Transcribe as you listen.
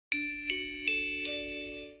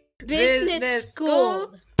Business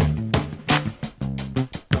School.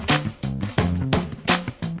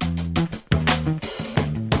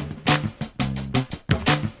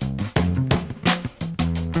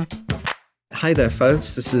 Hi there,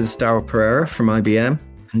 folks. This is Daryl Pereira from IBM,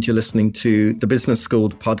 and you're listening to the Business School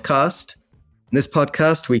podcast. In this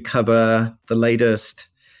podcast, we cover the latest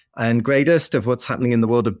and greatest of what's happening in the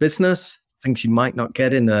world of business, things you might not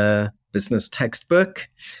get in a business textbook.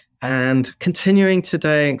 And continuing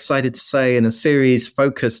today, excited to say, in a series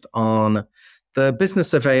focused on the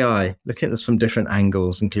business of AI, looking at this from different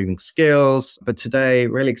angles, including skills. But today,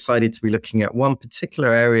 really excited to be looking at one particular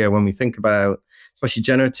area when we think about especially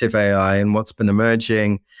generative AI and what's been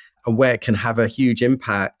emerging and where it can have a huge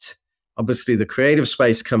impact. Obviously, the creative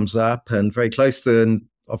space comes up, and very close to and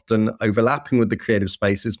often overlapping with the creative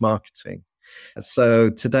space is marketing. So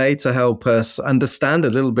today, to help us understand a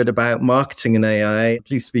little bit about marketing and AI,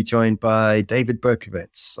 pleased to be joined by David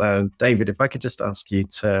Berkowitz. So David, if I could just ask you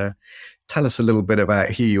to tell us a little bit about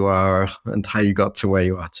who you are and how you got to where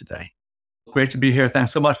you are today. Great to be here.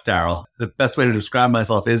 Thanks so much, Daryl. The best way to describe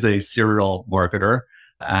myself is a serial marketer.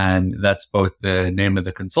 And that's both the name of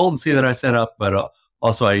the consultancy that I set up, but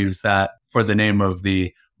also I use that for the name of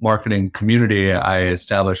the marketing community I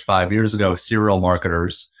established 5 years ago, Serial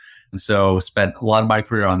Marketers. And so spent a lot of my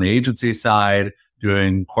career on the agency side,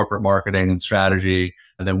 doing corporate marketing and strategy,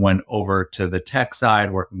 and then went over to the tech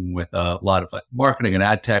side, working with a lot of marketing and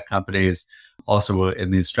ad tech companies, also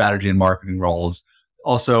in these strategy and marketing roles.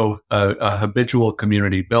 Also a habitual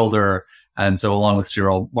community builder. And so along with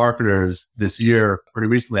Serial Marketers this year, pretty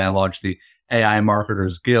recently, I launched the AI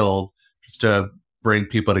Marketers Guild just to bring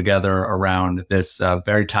people together around this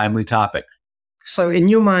very timely topic. So in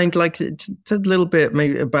your mind, like a little bit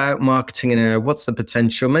maybe about marketing and what's the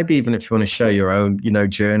potential, maybe even if you want to share your own,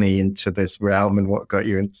 journey into this realm and what got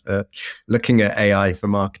you into looking at AI for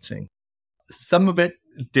marketing. Some of it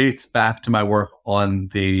dates back to my work on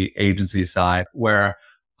the agency side, where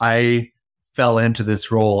I fell into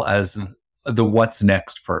this role as the what's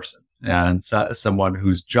next person and someone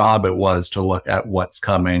whose job it was to look at what's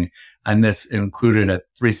coming. And this included a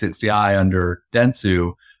 360i under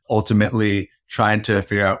Dentsu, ultimately trying to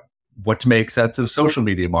figure out what to make sense of social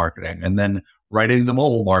media marketing, and then writing the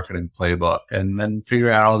mobile marketing playbook, and then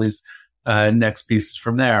figuring out all these next pieces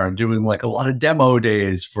from there, and doing like a lot of demo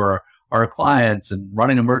days for our clients and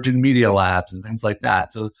running emerging media labs and things like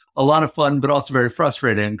that. So a lot of fun, but also very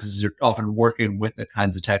frustrating because you're often working with the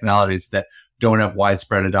kinds of technologies that don't have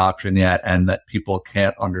widespread adoption yet and that people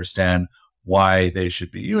can't understand why they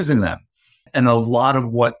should be using them. And a lot of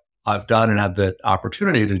what I've done and had the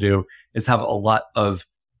opportunity to do is have a lot of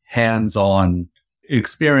hands-on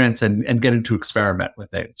experience and getting to experiment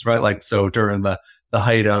with things, right? Like, so during the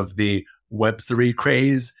height of the Web3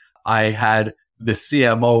 craze, I had the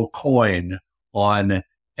CMO coin on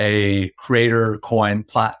a creator coin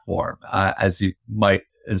platform. As you might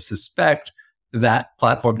suspect, that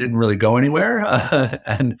platform didn't really go anywhere.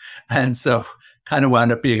 And so kind of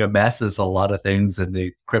wound up being a mess, as a lot of things in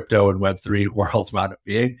the crypto and Web3 worlds wound up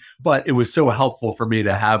being. But it was so helpful for me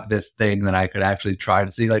to have this thing that I could actually try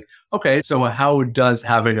to see, like, okay, so how does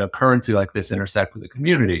having a currency like this intersect with the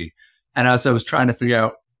community? And as I was trying to figure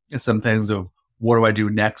out some things of what do I do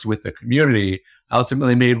next with the community, I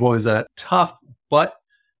ultimately made what was a tough, but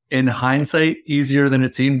in hindsight, easier than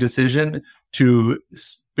it seemed decision to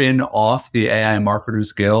spin off the AI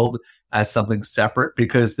Marketers Guild as something separate,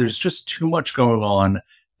 because there's just too much going on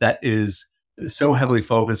that is so heavily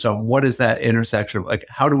focused on what is that intersection, like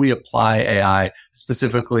how do we apply AI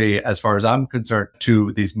specifically, as far as I'm concerned,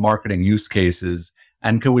 to these marketing use cases,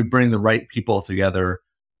 and can we bring the right people together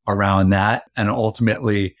around that? And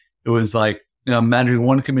ultimately, it was like, managing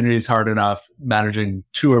one community is hard enough, managing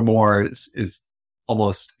two or more is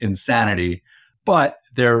almost insanity. But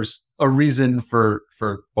there's a reason for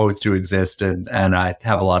both to exist, and I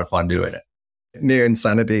have a lot of fun doing it. Near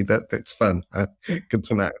insanity, that's fun. Good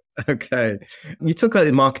to know. Okay. You talk about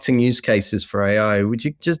the marketing use cases for AI. Would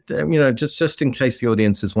you just, just in case the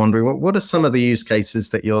audience is wondering, what are some of the use cases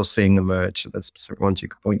that you're seeing emerge? The specific ones you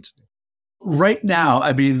could point to? Right now,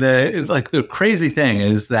 I mean, the crazy thing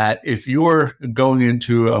is that if you're going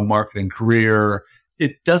into a marketing career,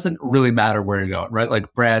 it doesn't really matter where you're going, right?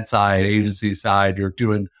 Like brand side, agency side, you're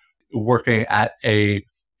working at a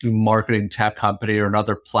marketing tech company or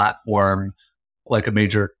another platform, like a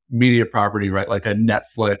major media property, right? Like a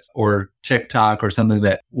Netflix or TikTok or something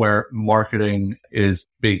where marketing is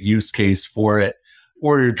big use case for it,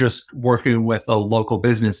 or you're just working with a local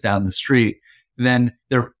business down the street, then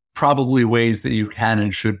there are probably ways that you can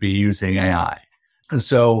and should be using AI. And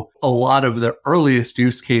so a lot of the earliest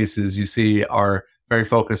use cases you see are very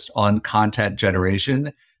focused on content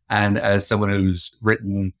generation. And as someone who's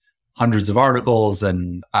written hundreds of articles,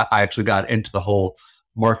 and I actually got into the whole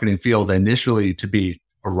marketing field initially to be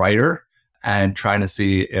a writer and trying to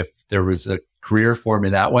see if there was a career for me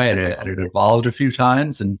that way. And it evolved a few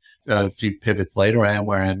times, and a few pivots later, I am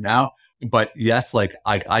where I am now. But yes, like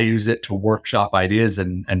I use it to workshop ideas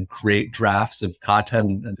and create drafts of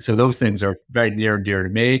content. And so those things are very near and dear to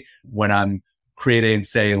me. When I'm creating,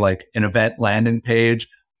 say, like an event landing page,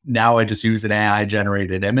 now I just use an AI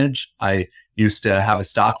generated image. I used to have a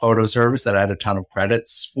stock photo service that I had a ton of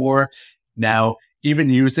credits for. Now, even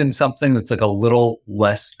using something that's like a little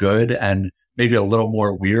less good and maybe a little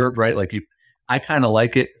more weird, right? Like I kind of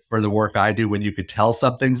like it for the work I do when you could tell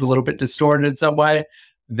something's a little bit distorted in some way,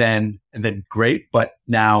 then great. But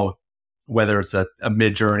now, whether it's a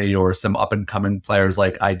Mid-Journey or some up and coming players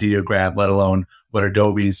like Ideogram, let alone what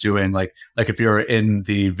Adobe's doing, like if you're in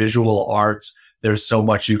the visual arts, there's so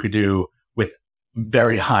much you could do with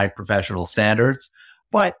very high professional standards,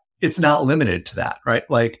 but it's not limited to that, right?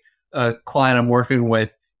 Like a client I'm working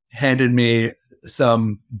with handed me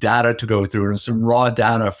some data to go through and some raw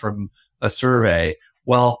data from a survey.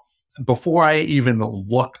 Well, before I even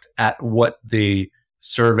looked at what the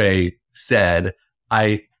survey said,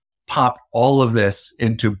 I popped all of this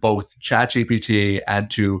into both ChatGPT and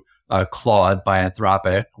to Claude by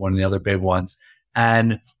Anthropic, one of the other big ones.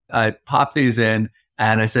 And I popped these in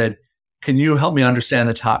and I said, can you help me understand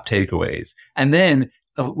the top takeaways? And then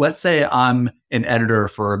let's say I'm an editor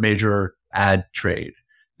for a major ad trade.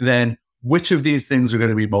 Then which of these things are going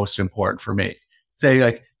to be most important for me? Say,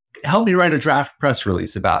 like, help me write a draft press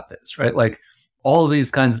release about this, right? Like all of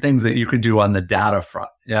these kinds of things that you can do on the data front.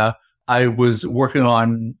 Yeah. I was working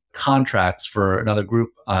on contracts for another group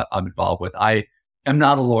I'm involved with. I am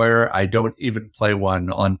not a lawyer. I don't even play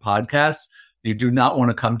one on podcasts. You do not want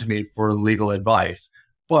to come to me for legal advice,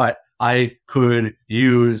 but I could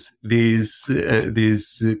use these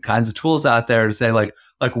kinds of tools out there to say like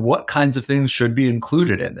what kinds of things should be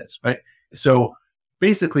included in this, right? So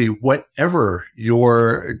basically, whatever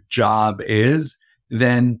your job is,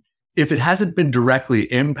 then if it hasn't been directly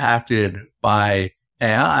impacted by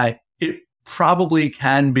AI, it probably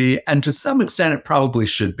can be, and to some extent, it probably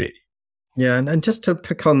should be. Yeah, and just to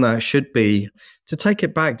pick on that, should be, to take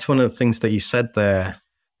it back to one of the things that you said there,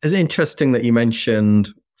 it's interesting that you mentioned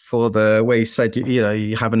for the way you said,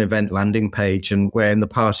 you have an event landing page, and where in the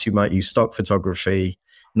past you might use stock photography,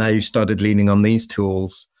 now you started leaning on these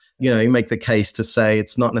tools. You make the case to say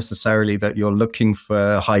it's not necessarily that you're looking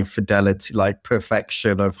for high fidelity, like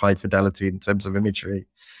perfection of high fidelity in terms of imagery.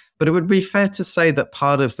 But it would be fair to say that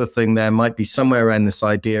part of the thing there might be somewhere around this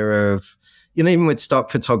idea of, even with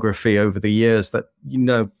stock photography over the years, that,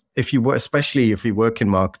 if you especially if you work in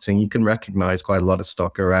marketing, you can recognize quite a lot of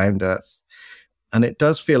stock around us. And it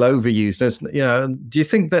does feel overused. Do you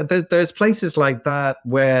think that there's places like that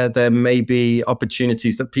where there may be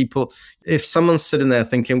opportunities that people, if someone's sitting there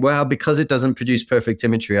thinking, well, because it doesn't produce perfect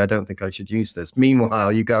imagery, I don't think I should use this.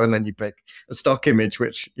 Meanwhile, you go and then you pick a stock image,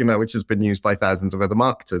 which has been used by thousands of other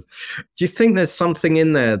marketers. Do you think there's something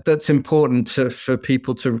in there that's important for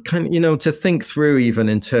people to kind of, to think through, even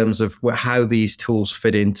in terms of how these tools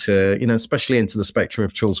fit into, especially into the spectrum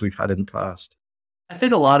of tools we've had in the past? I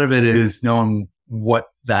think a lot of it is knowing what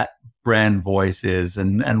that brand voice is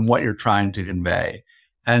and what you're trying to convey.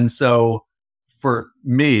 And so for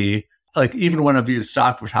me, like even when I've used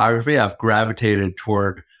stock photography, I've gravitated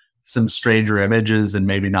toward some stranger images and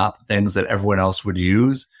maybe not the things that everyone else would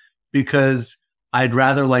use, because I'd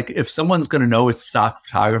rather, like, if someone's going to know it's stock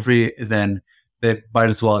photography, then they might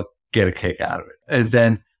as well get a kick out of it. And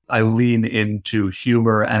then I lean into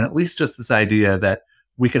humor and at least just this idea that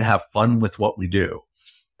we can have fun with what we do.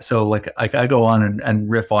 So like I go on and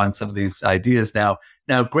riff on some of these ideas now.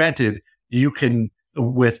 Now, granted, you can,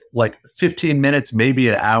 with like 15 minutes, maybe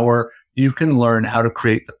an hour, you can learn how to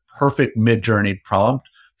create the perfect Mid-Journey prompt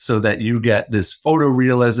so that you get this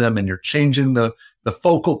photorealism and you're changing the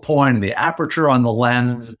focal point and the aperture on the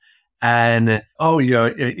lens. And,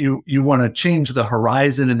 you want to change the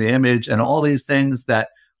horizon in the image and all these things that,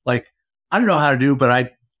 like, I don't know how to do, but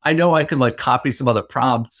I know I can like copy some other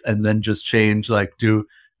prompts and then just change, like,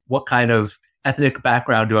 what kind of ethnic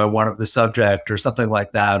background do I want of the subject or something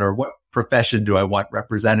like that? Or what profession do I want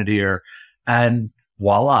represented here? And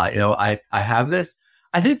voila, I have this.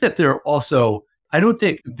 I think that I don't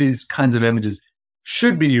think these kinds of images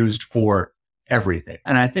should be used for everything.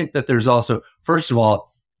 And I think that there's also, first of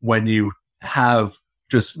all, when you have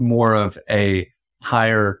just more of a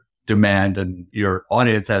higher demand and your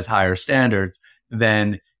audience has higher standards,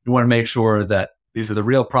 then you want to make sure that these are the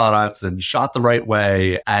real products and shot the right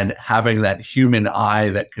way, and having that human eye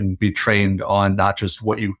that can be trained on not just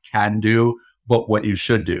what you can do, but what you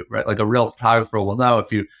should do, right? Like a real photographer will know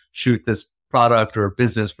if you shoot this product or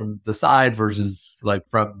business from the side versus like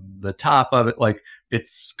from the top of it, like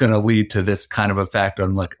it's going to lead to this kind of effect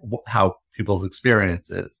on like how people's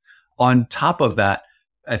experience is. On top of that,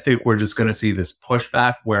 I think we're just going to see this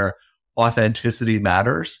pushback where authenticity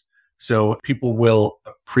matters. So people will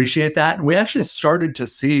appreciate that. And we actually started to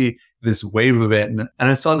see this wave of it. And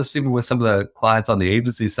I saw this even with some of the clients on the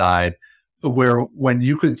agency side, where when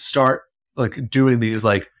you could start like doing these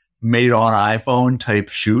like made on iPhone type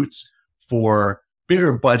shoots for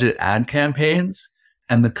bigger budget ad campaigns,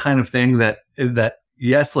 and the kind of thing that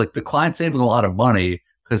yes, like the client's saving a lot of money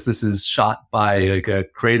because this is shot by like a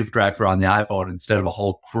creative director on the iPhone instead of a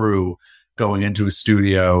whole crew going into a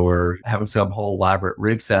studio or having some whole elaborate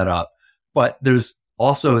rig set up. But there's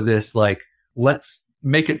also this like, let's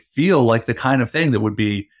make it feel like the kind of thing that would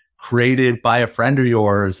be created by a friend of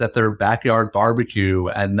yours at their backyard barbecue,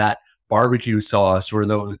 and that barbecue sauce or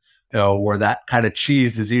those, or that kind of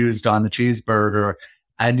cheese is used on the cheeseburger,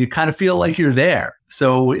 and you kind of feel like you're there.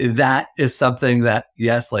 So that is something that,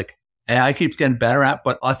 yes, like AI keeps getting better at,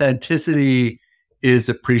 but authenticity is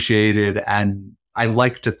appreciated. And I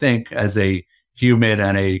like to think as a human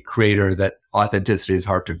and a creator that authenticity is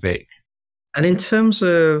hard to fake. And in terms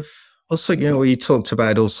of also, you talked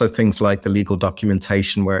about also things like the legal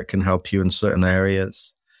documentation where it can help you in certain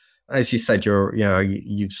areas. As you said,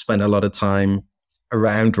 you've spent a lot of time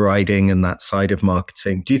around writing and that side of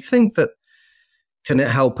marketing. Do you think that can it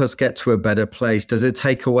help us get to a better place? Does it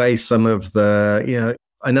take away some of the,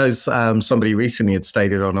 I know somebody recently had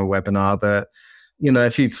stated on a webinar that,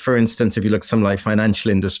 if you, for instance, if you look at some like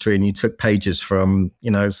financial industry and you took pages from,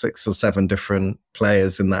 6 or 7 different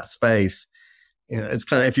players in that space, it's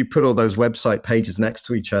kind of, if you put all those website pages next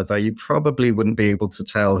to each other, you probably wouldn't be able to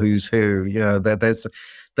tell who's who.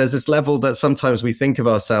 There's this level that sometimes we think of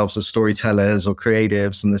ourselves as storytellers or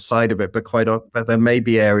creatives and this side of it, but there may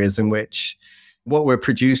be areas in which what we're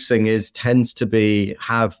producing tends to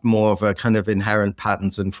have more of a kind of inherent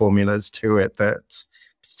patterns and formulas to it that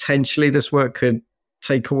potentially this work could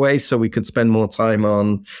take away, so we could spend more time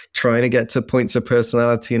on trying to get to points of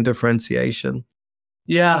personality and differentiation.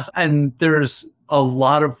 Yeah. And there's a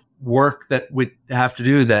lot of work that we have to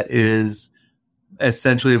do that is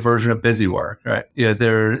essentially a version of busy work, right?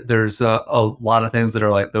 There's a lot of things that are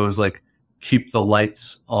like those, like keep the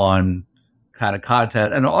lights on kind of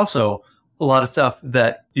content, and also a lot of stuff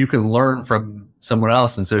that you can learn from someone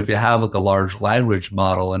else. And so if you have like a large language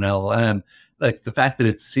model, an LLM, like the fact that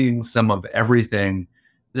it's seeing some of everything,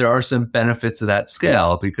 there are some benefits of that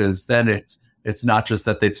scale, because then it's not just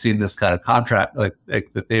that they've seen this kind of contract, like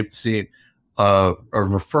that they've seen a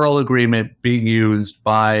referral agreement being used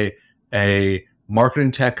by a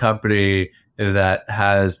marketing tech company that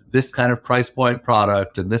has this kind of price point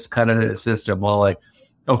product and this kind of system. Well, like,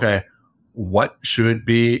 okay, what should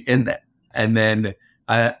be in that? And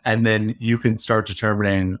then you can start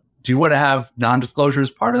determining, do you want to have non-disclosure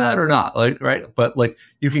as part of that or not? Like, right. But like,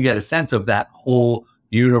 you can get a sense of that whole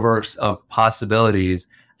universe of possibilities,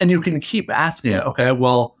 and you can keep asking it. Okay,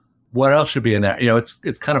 well, what else should be in there?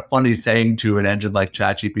 It's kind of funny saying to an engine like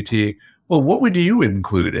ChatGPT, well, what would you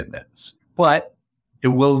include in this? But it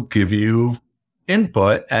will give you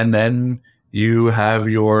input, and then you have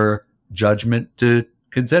your judgment to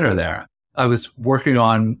consider there. I was working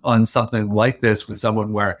on something like this with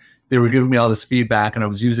someone where they were giving me all this feedback, and I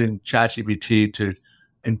was using ChatGPT to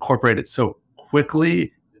incorporate it so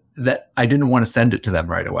quickly that I didn't want to send it to them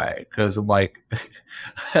right away, because I'm like,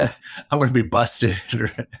 I'm going to be busted.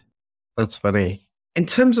 That's funny. In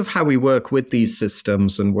terms of how we work with these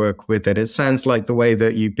systems and work with it, it sounds like the way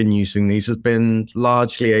that you've been using these has been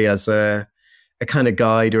largely as a kind of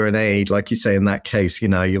guide or an aid. Like you say, in that case,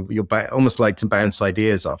 you'll almost like to bounce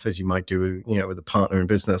ideas off, as you might do, with a partner in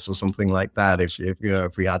business or something like that.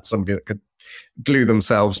 If we had somebody that could glue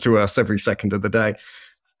themselves to us every second of the day.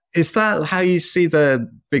 Is that how you see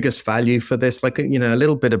the biggest value for this? Like, a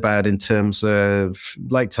little bit about in terms of,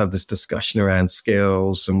 like to have this discussion around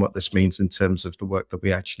skills and what this means in terms of the work that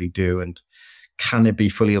we actually do, and can it be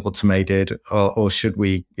fully automated, or should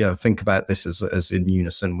we, think about this as in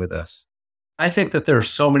unison with us? I think that there are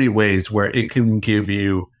so many ways where it can give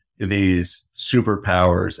you these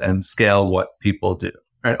superpowers and scale what people do,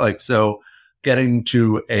 right? Like, so getting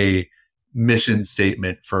to a mission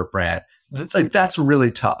statement for a brand, like that's really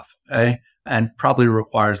tough, and probably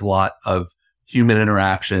requires a lot of human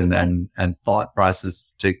interaction and thought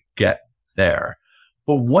process to get there.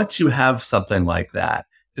 But once you have something like that,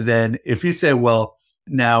 then if you say, well,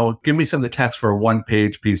 Now give me some of the text for a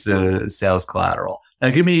 1-page piece of sales collateral. Now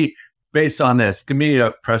give me, based on this, give me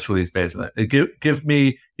a press release based on it. Give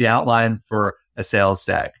me the outline for a sales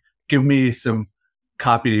deck. Give me some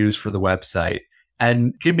copy to use for the website,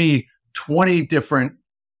 and give me 20 different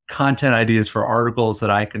content ideas for articles that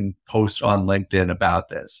I can post on LinkedIn about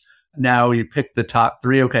this. Now you pick the top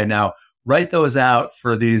 3. Okay, now write those out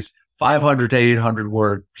for these 500 to 800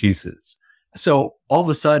 word pieces. So all of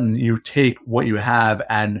a sudden you take what you have,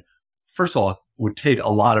 and first of all, it would take a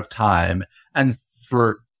lot of time. And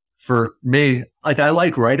for me, like, I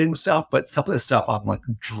like writing stuff, but some of the stuff I'm like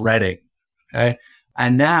dreading. Okay.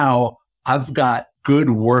 And now I've got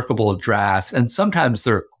good workable drafts, and sometimes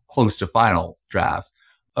they're close to final drafts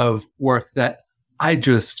of work that I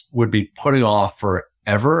just would be putting off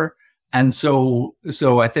forever. And so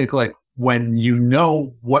I think, like, when you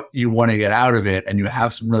know what you want to get out of it and you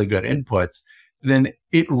have some really good inputs, then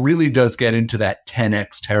it really does get into that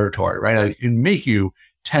 10x territory, right? Like, it can make you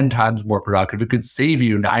 10 times more productive. It could save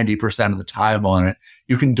you 90% of the time on it.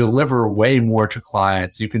 You can deliver way more to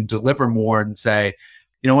clients. You can deliver more and say,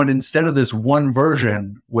 you know what, instead of this one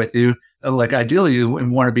version with you, like, ideally you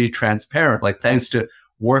want to be transparent. Like, thanks to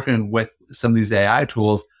working with some of these AI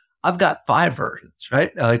tools, I've got 5 versions,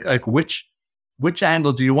 right? Like which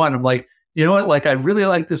angle do you want? I'm like, you know what, like, I really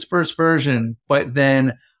like this first version, but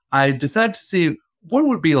then I decided to see what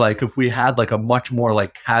would be like if we had like a much more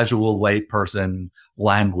like casual layperson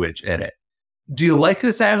language in it. Do you like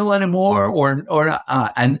this angle anymore, or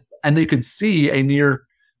not? And they could see a near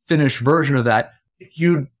finished version of that.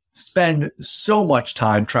 You'd spend so much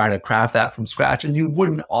time trying to craft that from scratch, and you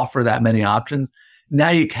wouldn't offer that many options. Now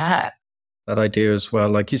you can. That idea as well,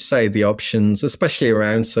 like you say, the options, especially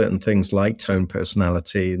around certain things like tone,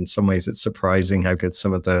 personality. In some ways, it's surprising how good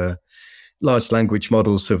some of the large language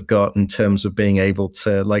models have got in terms of being able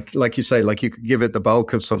to, like you say, like, you could give it the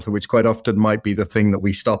bulk of something, which quite often might be the thing that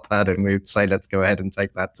we stop at, and we would say, let's go ahead and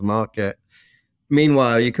take that to market.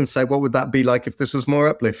 Meanwhile, you can say, what would that be like if this was more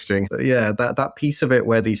uplifting? Yeah, that piece of it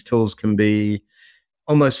where these tools can be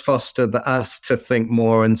almost foster us to think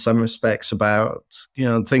more in some respects about, you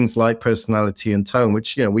know, things like personality and tone,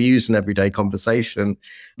 which, you know, we use in everyday conversation,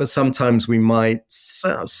 but sometimes we might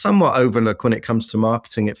somewhat overlook when it comes to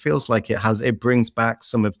marketing. It feels like it brings back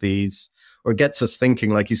some of these, or gets us thinking,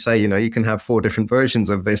 like you say, you know, you can have 4 different versions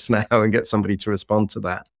of this now and get somebody to respond to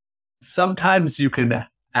that. Sometimes you can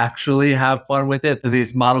actually have fun with it.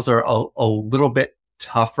 These models are a little bit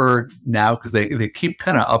tougher now because they keep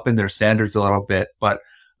kind of upping their standards a little bit. But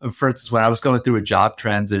for instance, when I was going through a job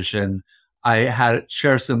transition, I had to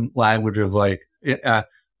share some language of like,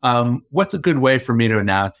 what's a good way for me to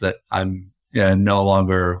announce that I'm no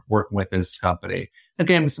longer working with this company? It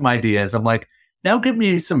gave me some ideas. I'm like, now give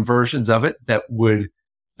me some versions of it that would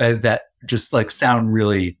that just like sound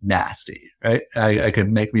really nasty, right? I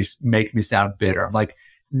could make me sound bitter. I'm like,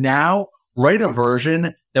 now write a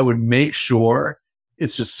version that would make sure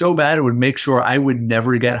it's just so bad it would make sure I would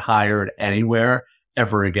never get hired anywhere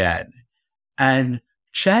ever again. And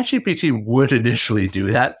ChatGPT would initially do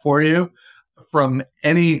that for you. From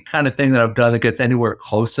any kind of thing that I've done that gets anywhere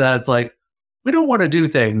close to that, it's like, we don't want to do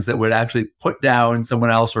things that would actually put down someone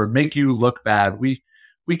else or make you look bad. We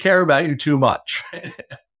care about you too much.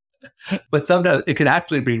 But sometimes it can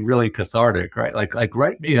actually be really cathartic, right? Like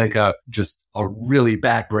write me like just a really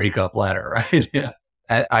bad breakup letter, right? Yeah.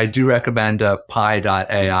 I do recommend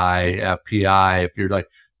Pi.ai, PI, if you're like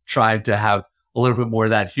trying to have a little bit more of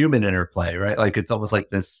that human interplay, right? Like, it's almost like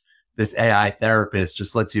this AI therapist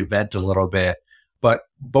just lets you vent a little bit, but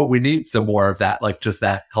we need some more of that, like just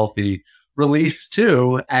that healthy release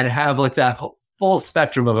too, and have like that full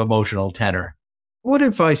spectrum of emotional tenor. What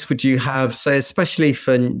advice would you have, say, especially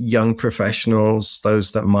for young professionals,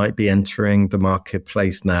 those that might be entering the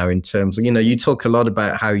marketplace now, in terms of, you know, you talk a lot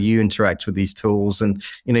about how you interact with these tools, and,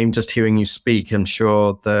 you know, even just hearing you speak, I'm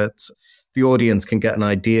sure that the audience can get an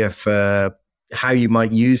idea for how you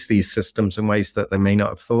might use these systems in ways that they may not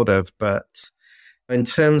have thought of. But in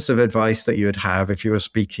terms of advice that you would have if you were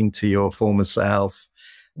speaking to your former self,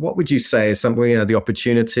 what would you say? Something, you know, the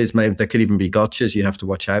opportunities, maybe there could even be gotchas you have to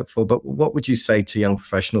watch out for, but what would you say to young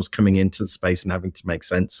professionals coming into the space and having to make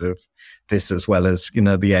sense of this, as well as, you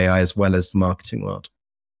know, the AI, as well as the marketing world?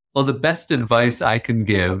 Well, the best advice I can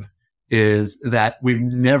give is that we've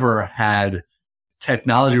never had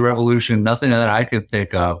technology revolution, nothing that I can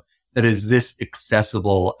think of, that is this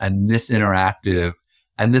accessible and this interactive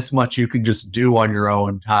and this much you can just do on your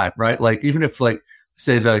own time, right? Like, even if, like,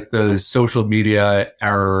 say, like the social media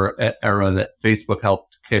era that Facebook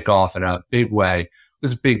helped kick off in a big way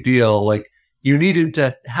was a big deal. Like, you needed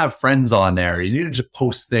to have friends on there. You needed to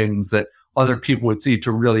post things that other people would see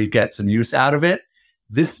to really get some use out of it.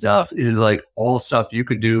 This stuff is like all stuff you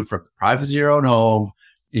could do from the privacy of your own home.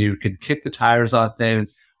 You can kick the tires on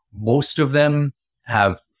things. Most of them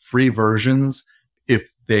have free versions.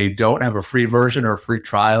 If they don't have a free version or a free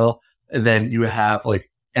trial, then you have like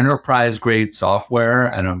enterprise grade software.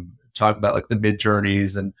 And I'm talking about like the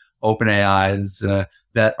Midjourneys and OpenAIs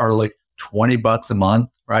that are like $20 a month,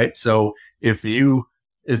 right? So if you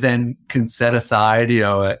then can set aside,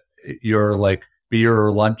 your like beer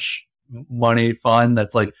or lunch money fund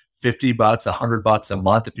that's like $50, $100 a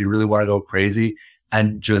month if you really want to go crazy,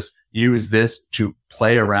 and just use this to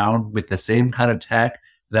play around with the same kind of tech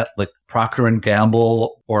that like Procter and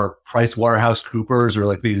Gamble or PricewaterhouseCoopers or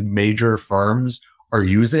like these major firms are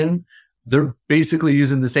using. They're basically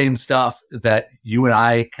using the same stuff that you and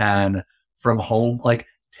I can from home, like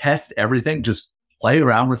test everything, just play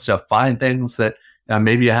around with stuff, find things that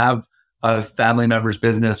maybe you have a family member's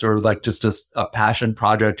business or like just a passion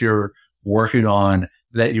project you're working on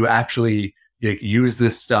that you actually use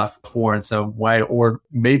this stuff for in some way, or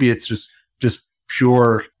maybe it's just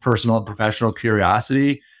pure personal and professional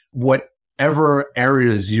curiosity. Whatever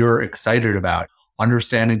areas you're excited about,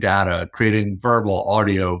 understanding data, creating verbal,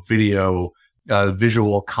 audio, video,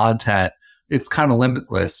 visual content, it's kind of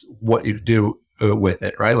limitless what you do with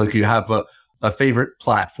it, right? Like you have a favorite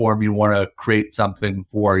platform you want to create something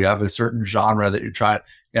for, you have a certain genre that you're trying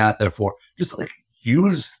out there for, just like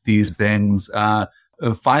use these things,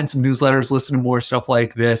 find some newsletters, listen to more stuff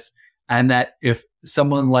like this. And that if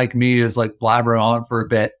someone like me is like blabbering on for a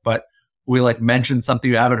bit, but we like mention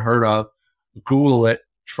something you haven't heard of, Google it,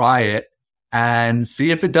 try it, and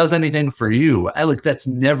see if it does anything for you. That's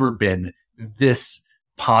never been this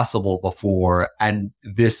possible before and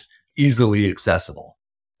this easily accessible.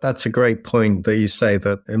 That's a great point that you say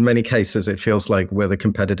that in many cases, it feels like where the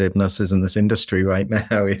competitiveness is in this industry right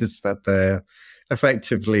now is that they're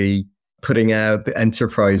effectively putting out the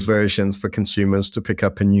enterprise versions for consumers to pick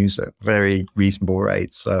up and use at very reasonable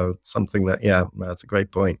rates. So something that, that's a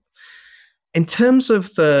great point. In terms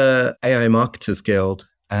of the AI Marketers Guild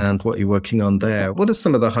and what you're working on there, what are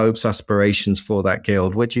some of the hopes, aspirations for that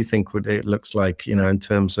guild? What do you think it looks like, in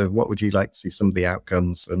terms of what would you like to see some of the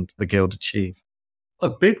outcomes and the guild achieve? A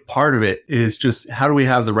big part of it is just how do we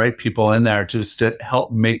have the right people in there just to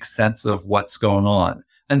help make sense of what's going on?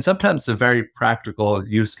 And sometimes it's a very practical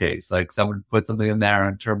use case, like someone put something in there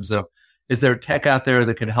in terms of, is there tech out there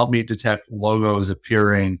that can help me detect logos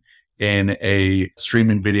appearing in a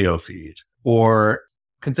streaming video feed? Or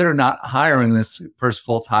consider not hiring this person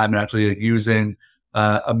full time and actually using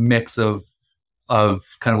a mix of kind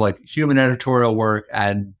of like human editorial work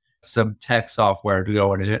and some tech software to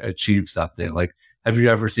go and achieve something. Like, have you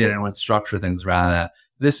ever seen anyone structure things around that?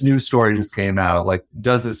 This news story just came out. Like,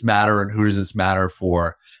 does this matter and who does this matter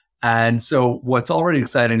for? And so what's already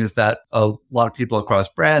exciting is that a lot of people across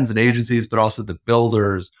brands and agencies, but also the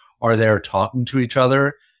builders are there talking to each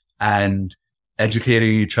other and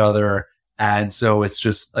educating each other. And so it's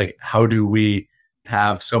just like, how do we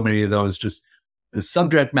have so many of those just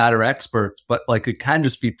subject matter experts, but like it can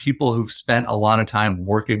just be people who've spent a lot of time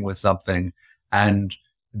working with something and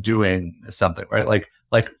doing something, right?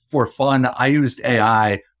 Like for fun, I used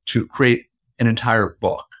AI to create an entire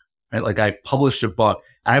book, right? Like I published a book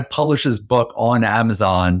and I published this book on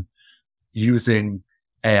Amazon using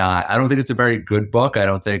AI. I don't think it's a very good book. I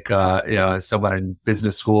don't think, someone in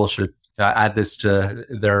business school should add this to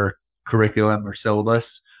their curriculum or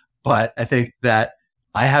syllabus. But I think that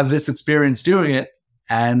I have this experience doing it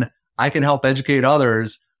and I can help educate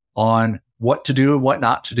others on what to do and what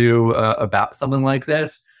not to do about something like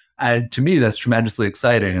this. And to me, that's tremendously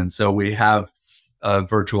exciting. And so we have a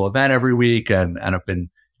virtual event every week and I've been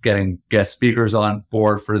getting guest speakers on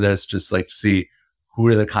board for this, just like to see who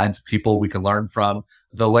are the kinds of people we can learn from.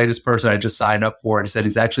 The latest person I just signed up for, and he said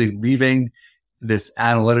he's actually leaving this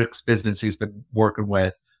analytics business he's been working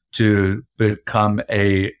with to become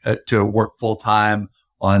to work full time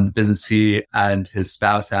on the business he and his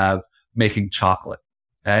spouse have, making chocolate.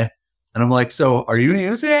 Okay. And I'm like, so are you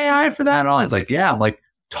using AI for that? And he's like, yeah. I'm like,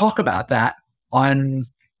 talk about that on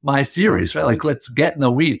my series, right? Like, let's get in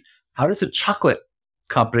the weeds. How does a chocolate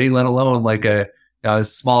company, let alone like a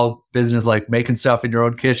small business, like making stuff in your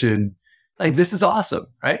own kitchen, like this is awesome,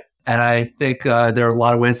 right? And I think there are a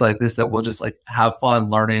lot of ways like this that we'll just like have fun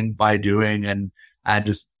learning by doing and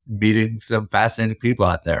just meeting some fascinating people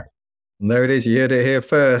out there. And there it is. You heard it here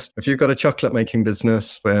first. If you've got a chocolate making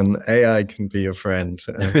business, then AI can be your friend.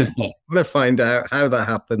 To find out how that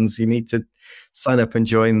happens, you need to sign up and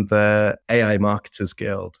join the AI Marketers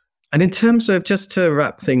Guild. And in terms of, just to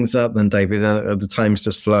wrap things up then, David, the time's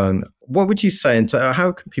just flown, what would you say,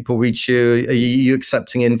 how can people reach you? Are you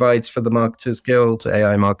accepting invites for the Marketers Guild,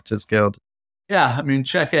 AI Marketers Guild? Yeah, I mean,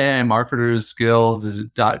 check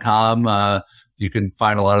AImarketersguild.com. You can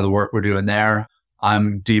find a lot of the work we're doing there.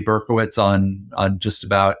 I'm D. Berkowitz on just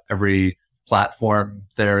about every platform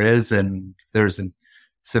there is, and there's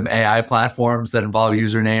some AI platforms that involve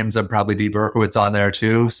usernames. I'm probably D. Berkowitz on there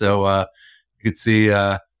too. So you could see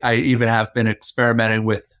I even have been experimenting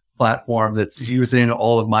with a platform that's using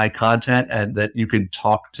all of my content and that you can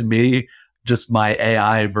talk to me, just my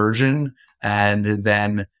AI version, and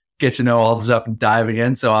then get to know all the stuff and diving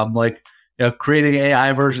in. So I'm like, creating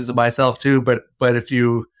AI versions of myself too. But if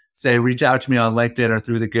you say reach out to me on LinkedIn or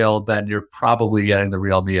through the guild, then you're probably getting the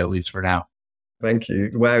real me, at least for now. Thank you.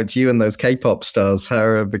 Wow, it's you and those K-pop stars who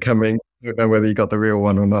are becoming, I don't know whether you got the real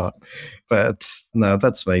one or not, but no,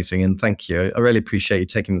 that's amazing. And thank you. I really appreciate you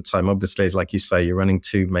taking the time. Obviously, like you say, you're running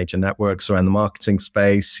 2 major networks around the marketing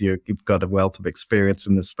space. You've got a wealth of experience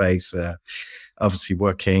in the space, obviously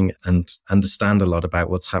working and understand a lot about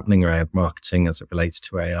what's happening around marketing as it relates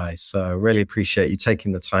to AI. So I really appreciate you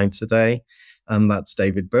taking the time today. That's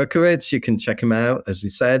David Berkowitz. You can check him out, as he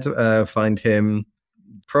said, find him,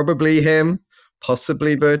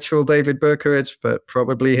 possibly virtual David Berkowitz, but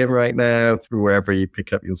probably him right now through wherever you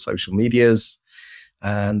pick up your social medias.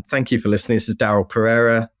 And thank you for listening. This is Daryl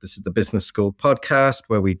Pereira. This is the Business School podcast,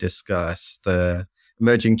 where we discuss the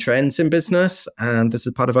emerging trends in business. And this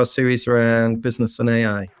is part of our series around business and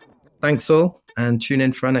AI. Thanks all, and tune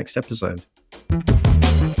in for our next episode.